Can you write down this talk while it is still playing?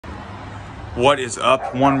What is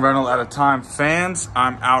up, one rental at a time fans?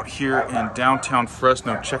 I'm out here in downtown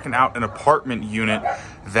Fresno checking out an apartment unit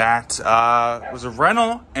that was a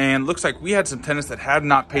rental, and looks like we had some tenants that had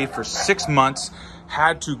not paid for 6 months,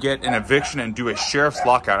 had to get an eviction and do a sheriff's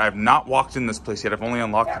lockout. I have not walked in this place yet. I've only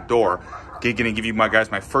unlocked the door. Okay, gonna give you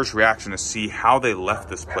my first reaction to see how they left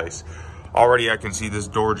this place. Already I can see this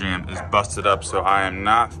door jamb is busted up, so I am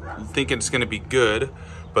not thinking it's gonna be good,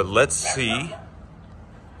 but let's see.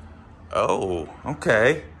 Oh,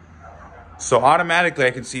 okay. So automatically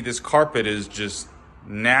I can see this carpet is just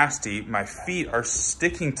nasty. My feet are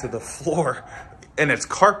sticking to the floor and it's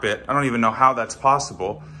carpet. I don't even know how that's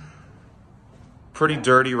possible. Pretty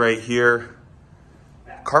dirty right here.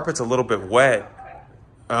 Carpet's a little bit wet.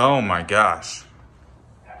 Oh my gosh.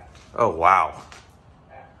 Oh, wow.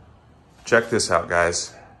 Check this out,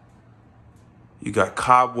 guys. You got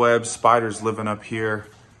cobwebs, spiders living up here.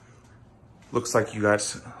 Looks like you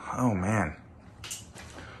guys, oh man.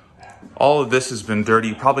 All of this has been dirty.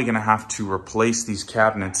 You're probably gonna have to replace these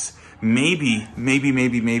cabinets. Maybe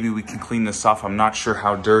we can clean this off. I'm not sure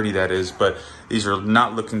how dirty that is, but these are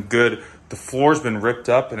not looking good. The floor's been ripped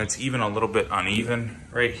up and it's even a little bit uneven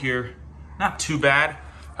right here. Not too bad,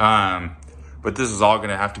 but this is all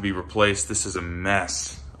gonna have to be replaced. This is a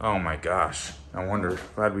mess. Oh my gosh. I wonder,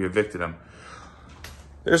 glad we evicted them.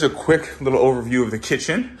 There's a quick little overview of the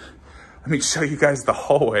kitchen. Let me show you guys the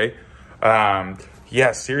hallway.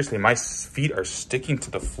 Yeah, seriously, my feet are sticking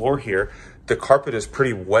to the floor here. The carpet is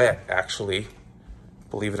pretty wet, actually.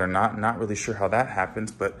 Believe it or not, not really sure how that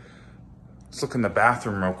happens, but let's look in the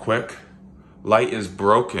bathroom real quick. Light is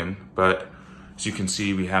broken, but as you can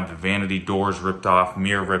see, we have the vanity doors ripped off,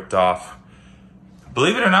 mirror ripped off.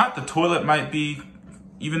 Believe it or not, the toilet might be,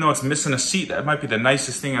 even though it's missing a seat, that might be the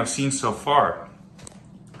nicest thing I've seen so far.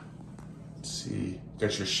 Let's see.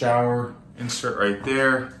 Got your shower insert right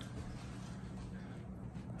there.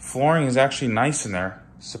 Flooring is actually nice in there,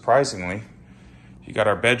 surprisingly. You got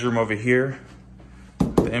our bedroom over here.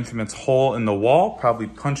 The infamous hole in the wall, probably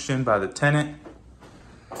punched in by the tenant.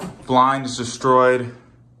 Blind is destroyed.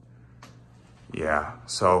 Yeah,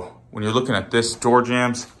 so when you're looking at this, door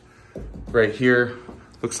jambs right here,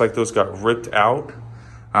 looks like those got ripped out.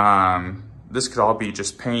 This could all be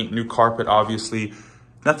just paint, new carpet, obviously.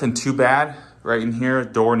 Nothing too bad. Right in here,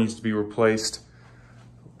 door needs to be replaced.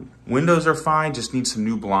 Windows are fine, just need some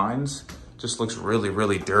new blinds. Just looks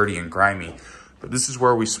really dirty and grimy. But this is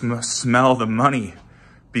where we smell the money,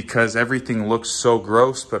 because everything looks so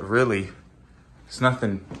gross, but really, it's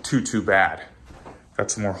nothing too bad.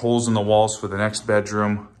 Got some more holes in the walls for the next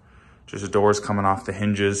bedroom. Just the doors coming off the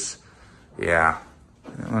hinges. Yeah,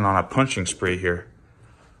 went on a punching spree here.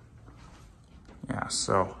 Yeah,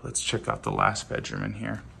 so let's check out the last bedroom in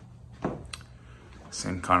here.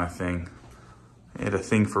 Same kind of thing. They had a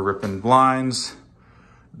thing for ripping blinds.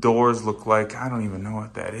 Doors look like, I don't even know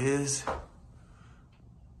what that is.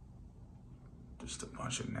 Just a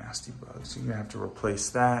bunch of nasty bugs. You're gonna have to replace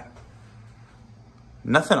that.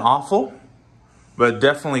 Nothing awful, but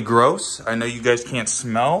definitely gross. I know you guys can't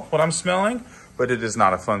smell what I'm smelling, but it is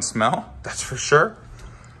not a fun smell, that's for sure.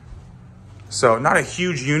 So not a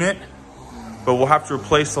huge unit, but we'll have to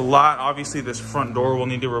replace a lot. Obviously this front door we'll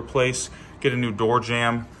need to replace. Get a new door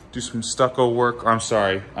jamb, do some stucco work, or I'm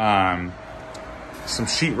sorry, some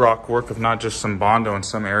sheetrock work, if not just some Bondo in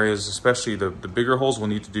some areas, especially the bigger holes, we'll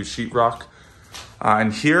need to do sheetrock.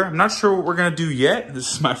 And here, I'm not sure what we're gonna do yet.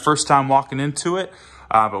 This is my first time walking into it,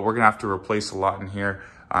 but we're gonna have to replace a lot in here.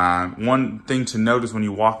 One thing to note is when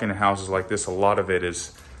you walk into houses like this, a lot of it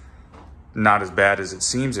is not as bad as it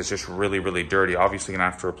seems. It's just really dirty. Obviously gonna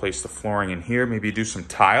have to replace the flooring in here, maybe do some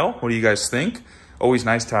tile. What do you guys think? Always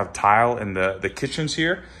nice to have tile in the kitchens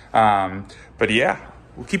here. But yeah,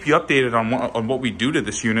 we'll keep you updated on what we do to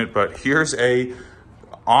this unit. But here's a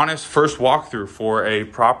honest first walkthrough for a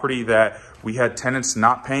property that we had tenants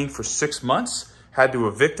not paying for 6 months, had to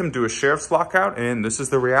evict them, do a sheriff's lockout, and this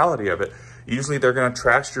is the reality of it. Usually they're gonna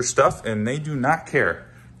trash your stuff and they do not care.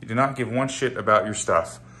 You do not give one shit about your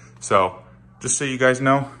stuff. So just so you guys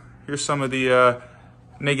know, here's some of the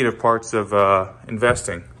negative parts of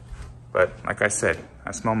investing. But like I said,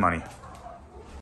 I smell money.